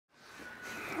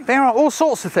there are all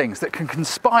sorts of things that can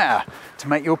conspire to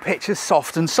make your pictures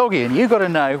soft and soggy, and you've got to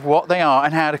know what they are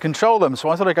and how to control them. So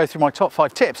I thought I'd go through my top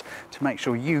 5 tips to make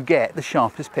sure you get the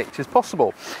sharpest pictures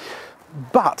possible.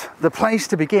 But the place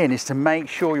to begin is to make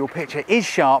sure your picture is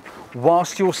sharp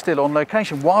whilst you're still on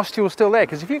location, whilst you're still there.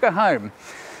 Because if you go home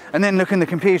and then look in the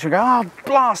computer and go, oh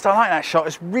blast, I like that shot,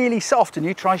 it's really soft, and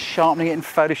you try sharpening it in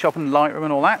Photoshop and Lightroom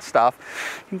and all that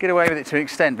stuff, you can get away with it to an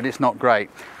extent, but it's not great.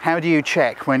 How do you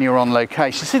check when you're on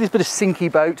location? See this bit of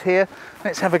sinky boat here?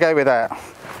 Let's have a go with that.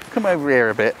 Come over here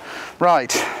a bit.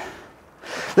 Right,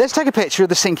 let's take a picture of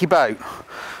the sinky boat.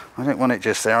 I don't want it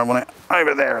just there, I want it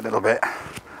over there a little bit.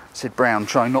 Said Browne,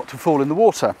 trying not to fall in the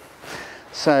water.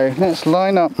 So let's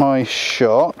line up my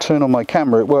shot, turn on my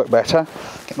camera, it worked better,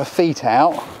 get my feet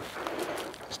out.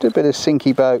 Let's do a bit of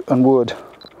sinky boat and wood.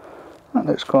 That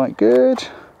looks quite good.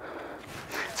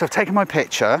 So I've taken my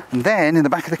picture, and then in the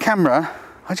back of the camera,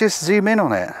 I just zoom in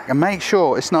on it and make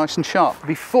sure it's nice and sharp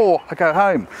before I go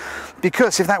home.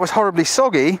 Because if that was horribly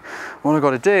soggy, what I've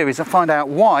got to do is find out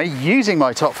why using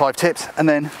my top 5 tips, and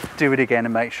then do it again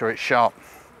and make sure it's sharp.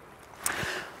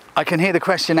 I can hear the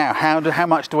question now, how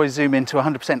much do I zoom in to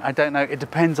 100%? I don't know, it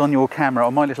depends on your camera.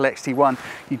 On my little XT1,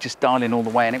 you just dial in all the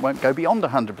way and it won't go beyond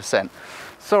 100%.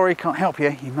 Sorry, can't help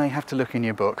you, you may have to look in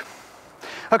your book.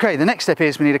 Okay, the next step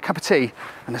is we need a cup of tea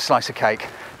and a slice of cake.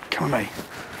 Come with me.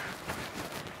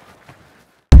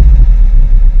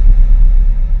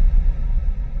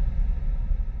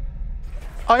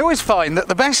 I always find that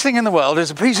the best thing in the world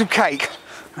is a piece of cake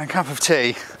and a cup of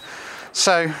tea.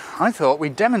 So I thought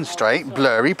we'd demonstrate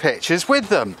blurry pictures with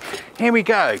them. Here we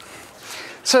go.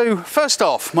 So first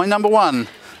off, my number 1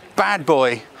 bad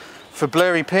boy for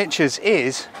blurry pictures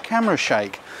is camera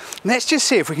shake. Let's just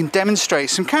see if we can demonstrate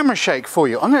some camera shake for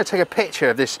you. I'm going to take a picture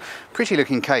of this pretty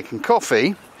looking cake and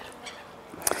coffee.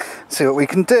 See what we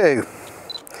can do.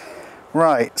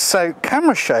 Right, so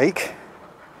camera shake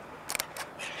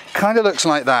kind of looks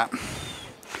like that.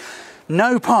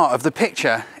 No part of the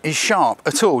picture is sharp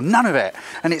at all, none of it.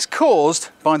 And it's caused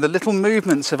by the little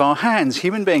movements of our hands.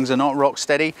 Human beings are not rock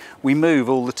steady, we move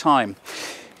all the time.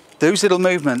 Those little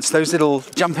movements, those little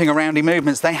jumping aroundy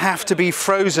movements, they have to be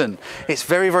frozen. It's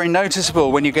very, very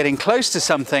noticeable when you're getting close to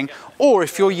something, or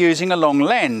if you're using a long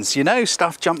lens. You know,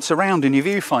 stuff jumps around in your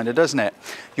viewfinder, doesn't it?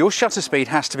 Your shutter speed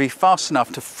has to be fast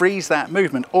enough to freeze that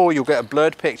movement, or you'll get a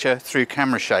blurred picture through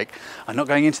camera shake. I'm not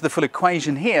going into the full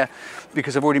equation here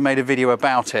because I've already made a video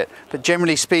about it, but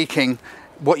generally speaking,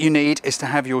 what you need is to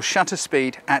have your shutter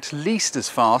speed at least as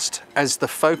fast as the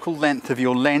focal length of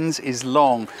your lens is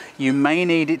long. You may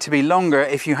need it to be longer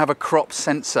if you have a crop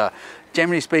sensor.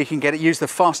 Generally speaking, use the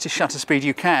fastest shutter speed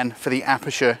you can for the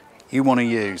aperture you want to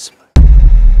use.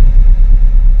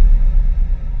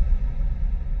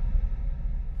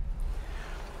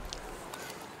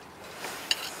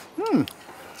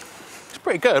 It's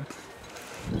pretty good.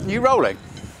 Are you rolling?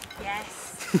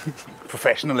 Yes.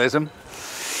 Professionalism.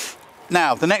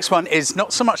 Now, the next one is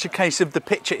not so much a case of the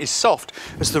picture is soft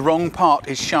as the wrong part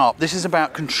is sharp. This is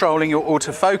about controlling your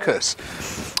autofocus.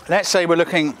 Let's say we're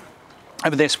looking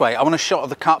over this way. I want a shot of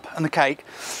the cup and the cake,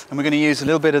 and we're going to use a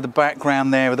little bit of the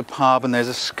background there with the pub, and there's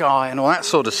a sky and all that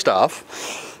sort of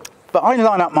stuff. But I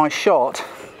line up my shot,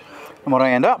 and what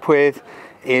I end up with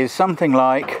is something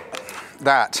like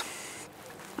that.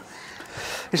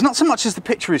 It's not so much as the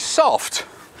picture is soft,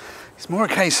 it's more a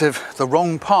case of the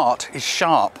wrong part is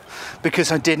sharp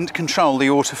because I didn't control the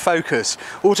autofocus.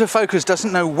 Autofocus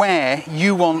doesn't know where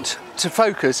you want to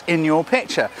focus in your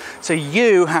picture. So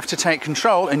you have to take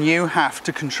control, and you have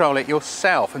to control it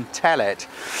yourself and tell it.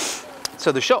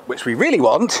 So the shot which we really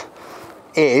want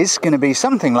is going to be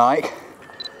something like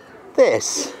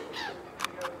this,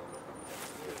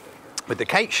 with the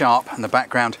cake sharp and the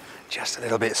background just a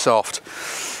little bit soft.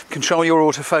 Control your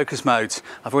autofocus modes.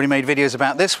 I've already made videos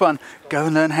about this one. Go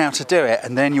and learn how to do it,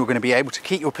 and then you're going to be able to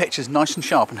keep your pictures nice and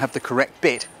sharp and have the correct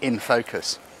bit in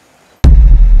focus.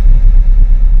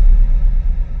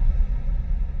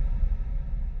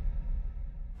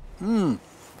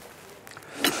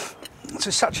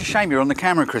 It's such a shame you're on the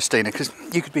camera, Christina, because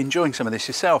you could be enjoying some of this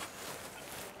yourself.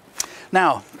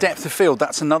 Now, depth of field,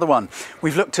 that's another one.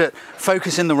 We've looked at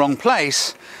focus in the wrong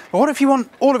place, but what if you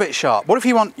want all of it sharp? What if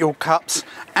you want your cups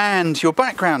and your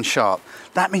background sharp?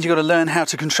 That means you've got to learn how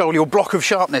to control your block of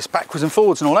sharpness backwards and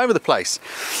forwards and all over the place.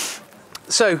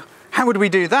 So how would we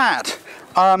do that?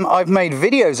 I've made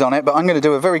videos on it, but I'm going to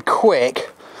do a very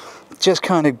quick, just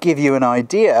kind of give you an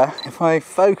idea. If I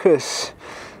focus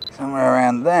somewhere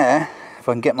around there, if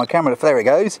I can get my camera, there it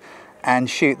goes, and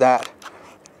shoot that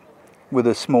with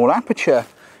a small aperture,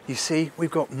 you see we've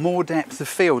got more depth of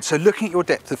field. So looking at your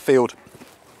depth of field,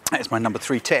 That's my number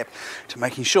 3 tip to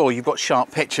making sure you've got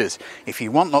sharp pictures. If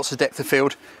you want lots of depth of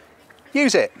field,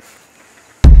 use it.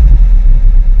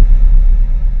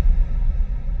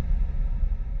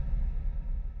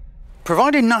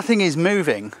 Provided nothing is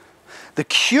moving, the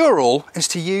cure-all is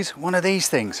to use one of these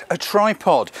things, a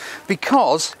tripod,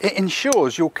 because it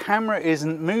ensures your camera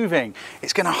isn't moving.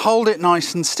 It's going to hold it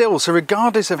nice and still, so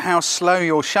regardless of how slow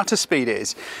your shutter speed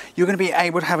is, you're going to be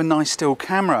able to have a nice still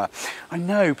camera. I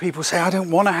know people say, I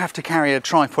don't want to have to carry a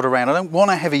tripod around, I don't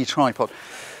want a heavy tripod.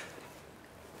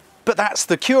 But that's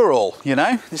the cure-all, you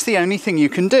know, it's the only thing you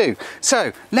can do.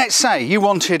 So let's say you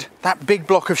wanted that big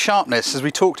block of sharpness, as we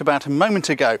talked about a moment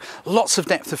ago, lots of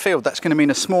depth of field. That's going to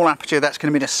mean a small aperture, that's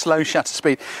going to mean a slow shutter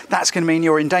speed, that's going to mean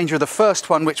you're in danger of the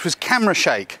first one, which was camera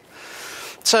shake.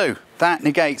 So that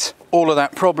negates all of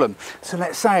that problem. So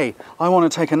let's say I want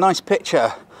to take a nice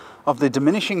picture of the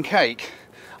diminishing cake.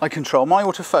 I control my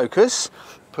autofocus,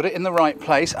 put it in the right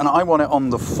place, and I want it on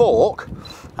the fork,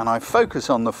 and I focus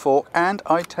on the fork and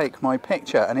I take my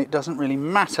picture, and it doesn't really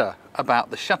matter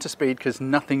about the shutter speed because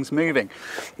nothing's moving.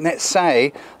 Let's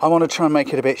say I want to try and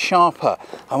make it a bit sharper.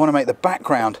 I want to make the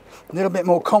background a little bit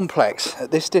more complex.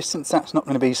 At this distance that's not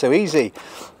going to be so easy,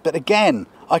 but again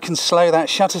I can slow that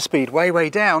shutter speed way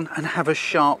down and have a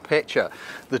sharp picture.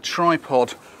 The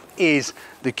tripod is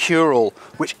the cure-all,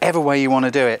 whichever way you want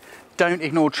to do it. Don't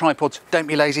ignore tripods, don't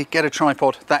be lazy, get a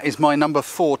tripod. That is my number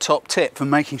 4 top tip for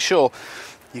making sure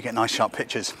you get nice sharp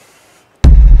pictures.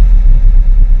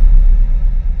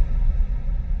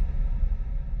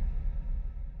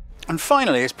 And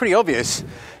finally, it's pretty obvious,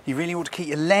 you really ought to keep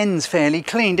your lens fairly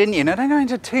clean, didn't you? Now don't go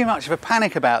into too much of a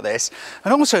panic about this,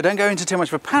 and also don't go into too much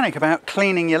of a panic about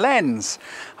cleaning your lens.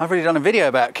 I've already done a video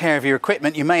about care of your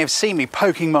equipment. You may have seen me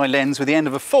poking my lens with the end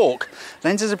of a fork.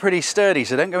 Lenses are pretty sturdy,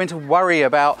 so don't go into worry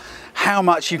about how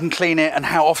much you can clean it and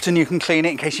how often you can clean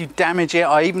it in case you damage it.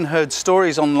 I even heard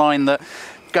stories online that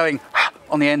going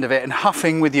on the end of it and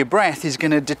huffing with your breath is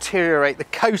going to deteriorate the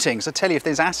coatings. I tell you, if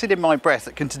there's acid in my breath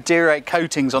that can deteriorate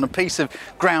coatings on a piece of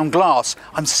ground glass,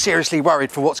 I'm seriously worried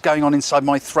for what's going on inside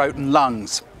my throat and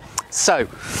lungs. So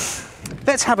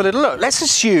let's have a little look. Let's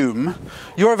assume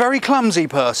you're a very clumsy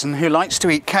person who likes to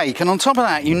eat cake, and on top of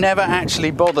that you never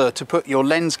actually bother to put your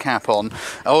lens cap on,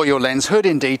 or your lens hood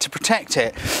indeed, to protect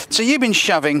it. So you've been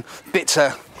shoving bits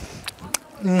of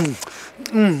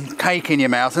cake in your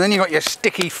mouth, and then you've got your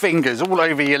sticky fingers all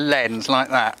over your lens like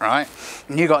that, right?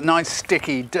 And you've got nice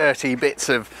sticky dirty bits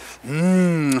of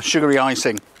sugary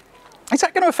icing. Is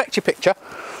that going to affect your picture?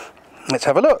 Let's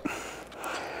have a look.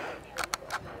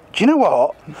 Do you know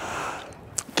what?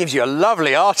 Gives you a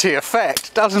lovely arty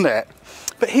effect, doesn't it?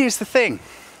 But here's the thing,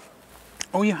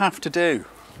 all you have to do,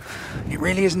 it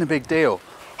really isn't a big deal.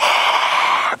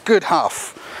 A good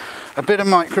huff, a bit of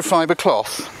microfiber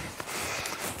cloth,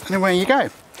 and away you go.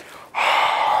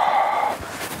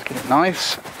 Get it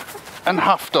nice and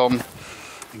huffed on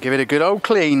and give it a good old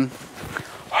clean.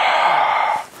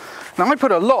 Now I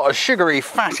put a lot of sugary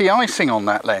fatty icing on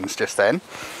that lens just then.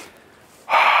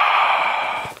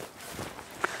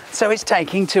 So it's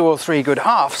taking 2 or 3 good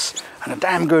huffs and a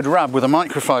damn good rub with a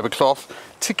microfiber cloth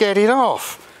to get it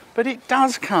off. But it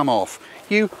does come off.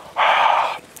 You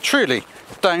truly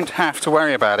don't have to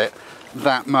worry about it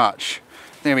that much.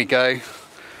 There we go.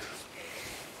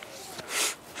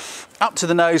 Up to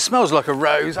the nose, smells like a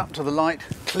rose. Up to the light,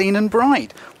 clean and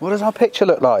bright. What does our picture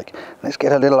look like? Let's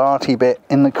get a little arty bit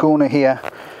in the corner here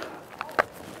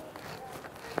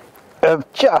of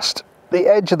just the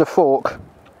edge of the fork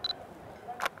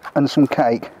and some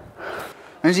cake.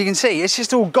 As you can see, it's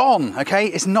just all gone, okay?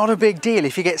 It's not a big deal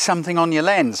if you get something on your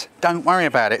lens. Don't worry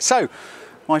about it. So,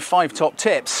 my 5 top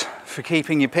tips for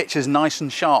keeping your pictures nice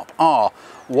and sharp are: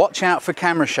 watch out for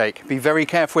camera shake. Be very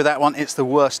careful with that one, it's the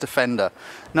worst offender.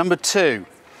 Number 2,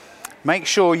 make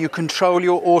sure you control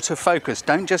your autofocus.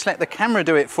 Don't just let the camera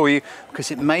do it for you,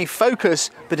 because it may focus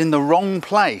but in the wrong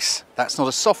place. That's not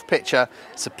a soft picture,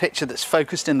 it's a picture that's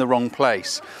focused in the wrong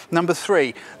place. Number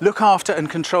 3, look after and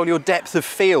control your depth of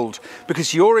field,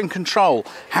 because you're in control.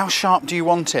 How sharp do you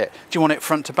want it? Do you want it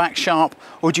front to back sharp,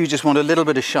 or do you just want a little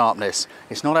bit of sharpness?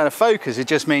 It's not out of focus, it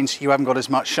just means you haven't got as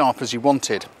much sharp as you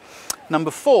wanted.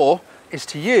 Number 4 is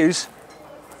to use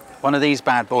one of these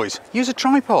bad boys. Use a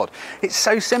tripod. It's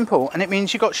so simple, and it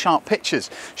means you've got sharp pictures.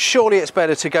 Surely it's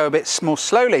better to go a bit more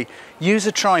slowly. Use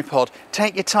a tripod,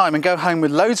 take your time and go home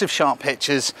with loads of sharp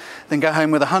pictures than go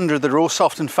home with 100 that are all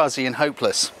soft and fuzzy and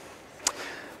hopeless.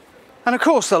 And of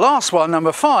course the last one,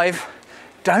 number 5,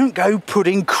 don't go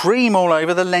putting cream all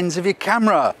over the lens of your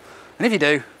camera. And if you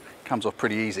do, it comes off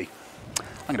pretty easy.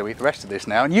 I'm going to eat the rest of this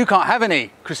now, and you can't have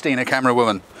any, Christina Camera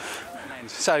Woman.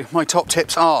 So my top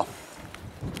tips are: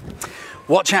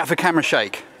 Watch out for camera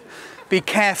shake. Be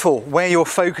careful where you're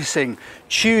focusing.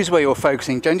 Choose where you're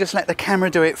focusing. Don't just let the camera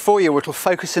do it for you or it'll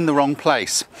focus in the wrong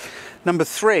place. Number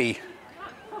 3.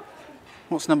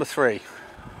 What's number 3?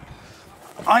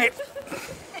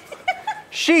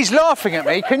 She's laughing at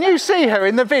me. Can you see her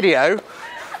in the video? I'm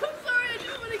sorry, I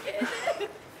didn't want to get in there.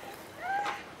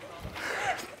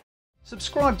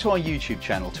 Subscribe to our YouTube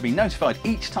channel to be notified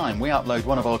each time we upload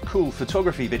one of our cool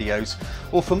photography videos,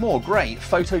 or for more great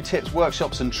photo tips,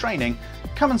 workshops and training,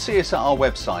 come and see us at our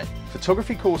website,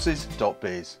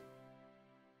 photographycourses.biz.